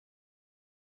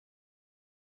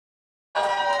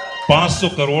500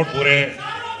 करोड़ पूरे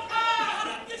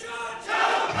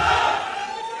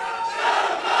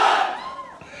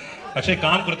अच्छा एक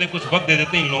काम करते हैं, कुछ वक्त दे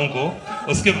देते हैं इन लोगों को,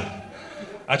 उसके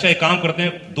अच्छा एक काम करते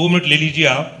हैं 2 मिनट ले लीजिए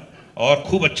आप और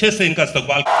खूब अच्छे से इनका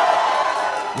इस्तकबाल।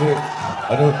 ये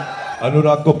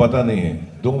अनुराग को पता नहीं है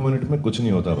 2 मिनट में कुछ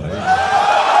नहीं होता भाई,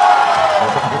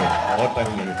 बहुत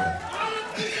टाइम लगेगा।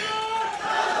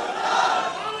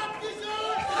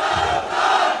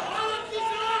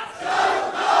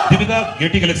 दीपिका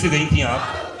गेटी गैलेक्सी गई थी आप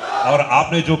और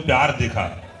आपने जो प्यार देखा,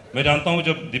 मैं जानता हूं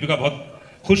जब दीपिका बहुत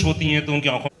खुश होती हैं तो उनकी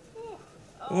आंखों,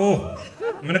 ओह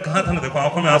मैंने कहा था ना, देखो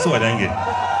आंखों में आंसू आ जाएंगे।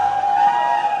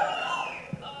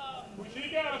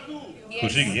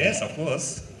 खुशी की, yes of course.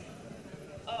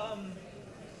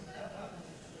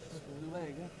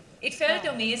 It felt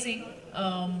amazing.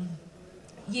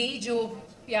 यही जो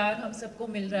प्यार हम सबको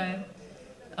मिल रहा है,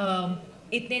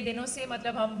 इतने दिनों से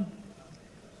मतलब हम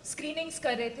स्क्रीनिंग्स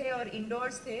कर रहे थे और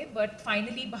इंडोर्स थे, बट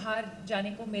फाइनली बाहर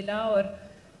जाने को मिला। और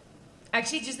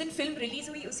एक्चुअली जिस दिन फिल्म रिलीज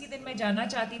हुई उसी दिन मैं जाना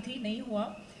चाहती थी, नहीं हुआ।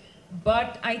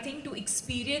 But I think to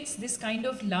experience this kind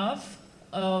of love,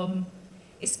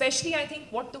 especially I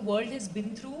think what the world has been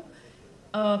through,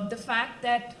 the fact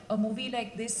that a movie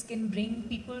like this can bring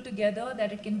people together,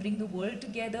 that it can bring the world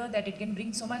together, that it can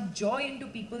bring so much joy into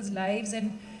people's lives and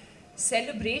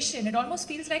celebration. It almost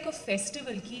feels like a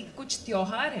festival ki kuch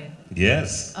tyohar hai.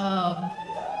 Yes.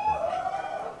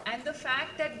 And the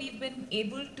fact that we've been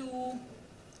able to,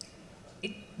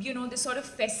 you know, this sort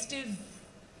of festive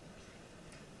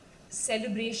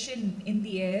celebration in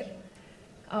the air,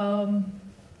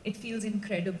 it feels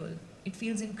incredible. It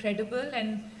feels incredible, and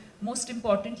most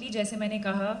importantly, जैसे मैंने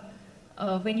कहा,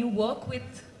 when you work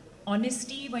with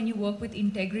honesty, when you work with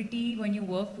integrity, when you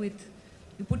work with,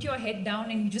 you put your head down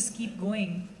and you just keep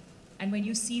going, and when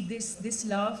you see this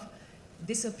love,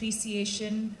 this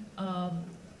appreciation,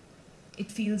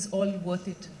 it feels all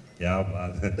worth it. क्या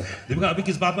बात है दीपिका, अभी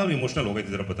किस बात में आप emotional हो गए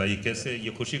थे, जरा बताइए कैसे,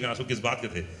 ये खुशी के आंसू किस बात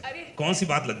के थे? कौन सी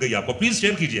बात लग गई आपको? प्लीज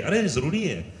शेयर कीजिए। अरे जरूरी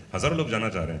है, हजारों लोग जाना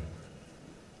चाह रहे हैं।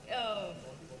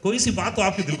 कोई सी बात तो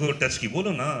आपके दिल को टच की,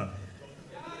 बोलो ना।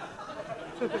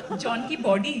 जॉन की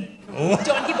बॉडी,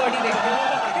 जॉन की बॉडी देखते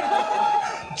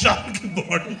जॉन की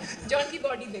बॉडी, जॉन की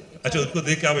बॉडी देखते। अच्छा उसको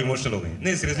देख के आप इमोशनल हो गई?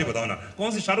 नहीं सीरियसली बताओ ना,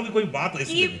 कौन सी शाहरुख की कोई बात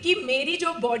ऐसी कि मेरी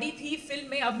जो बॉडी थी फिल्म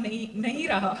में अब नहीं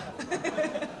रहा।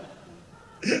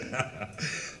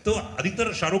 तो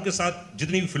अधिकतर शाहरुख के साथ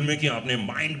जितनी भी फिल्में की आपने,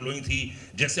 माइंड ब्लोइंग थी।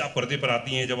 जैसे आप पर्दे पर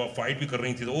आती हैं, जब आप फाइट भी कर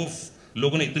रही थी तो उफ,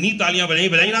 लोगों ने इतनी तालियां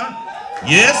बजाई ना।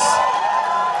 यस,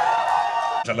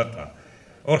 अलग था।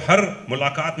 और हर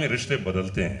मुलाकात में रिश्ते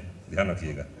बदलते हैं, ध्यान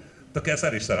रखिएगा। तो कैसा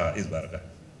रिश्ता रहा इस बार का?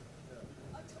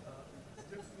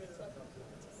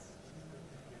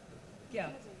 क्या?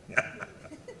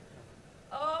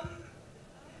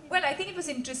 Well, I think it was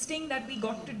interesting that we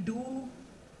got to do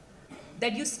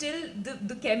that. You still,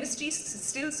 the chemistry is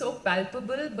still so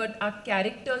palpable, but our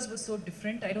characters were so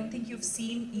different. I don't think you've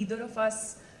seen either of us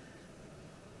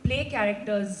play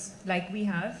characters like we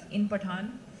have in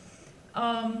Pathan.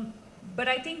 But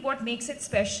I think what makes it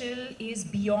special is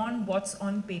beyond what's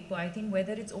on paper. I think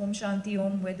whether it's Om Shanti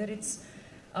Om, whether it's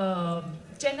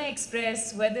Chennai Express,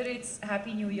 whether it's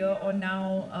Happy New Year, or now,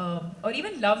 or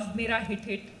even Love Mera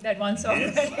Hit, that one song.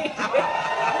 Yes.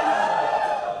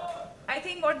 I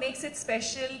think what makes it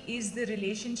special is the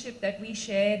relationship that we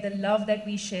share, the love that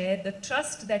we share, the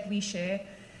trust that we share.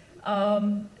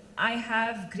 I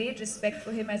have great respect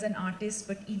for him as an artist,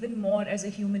 but even more as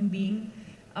a human being.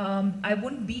 I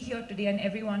wouldn't be here today, and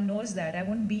everyone knows that. I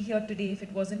wouldn't be here today if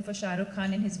it wasn't for Shah Rukh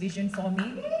Khan and his vision for me.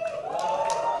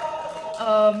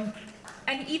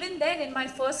 And even then, in my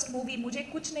first movie, मुझे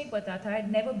कुछ नहीं पता था.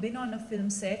 I'd never been on a film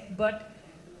set, but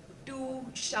to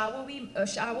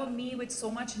shower me with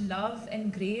so much love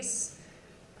and grace,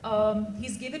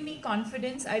 he's given me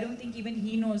confidence. I don't think even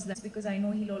he knows that, because I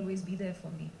know he'll always be there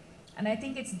for me. And I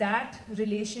think it's that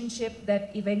relationship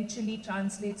that eventually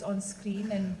translates on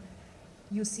screen, and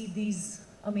you see these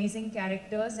amazing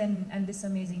characters and this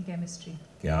amazing chemistry.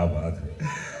 क्या बात है।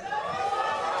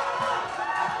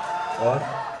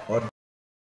 और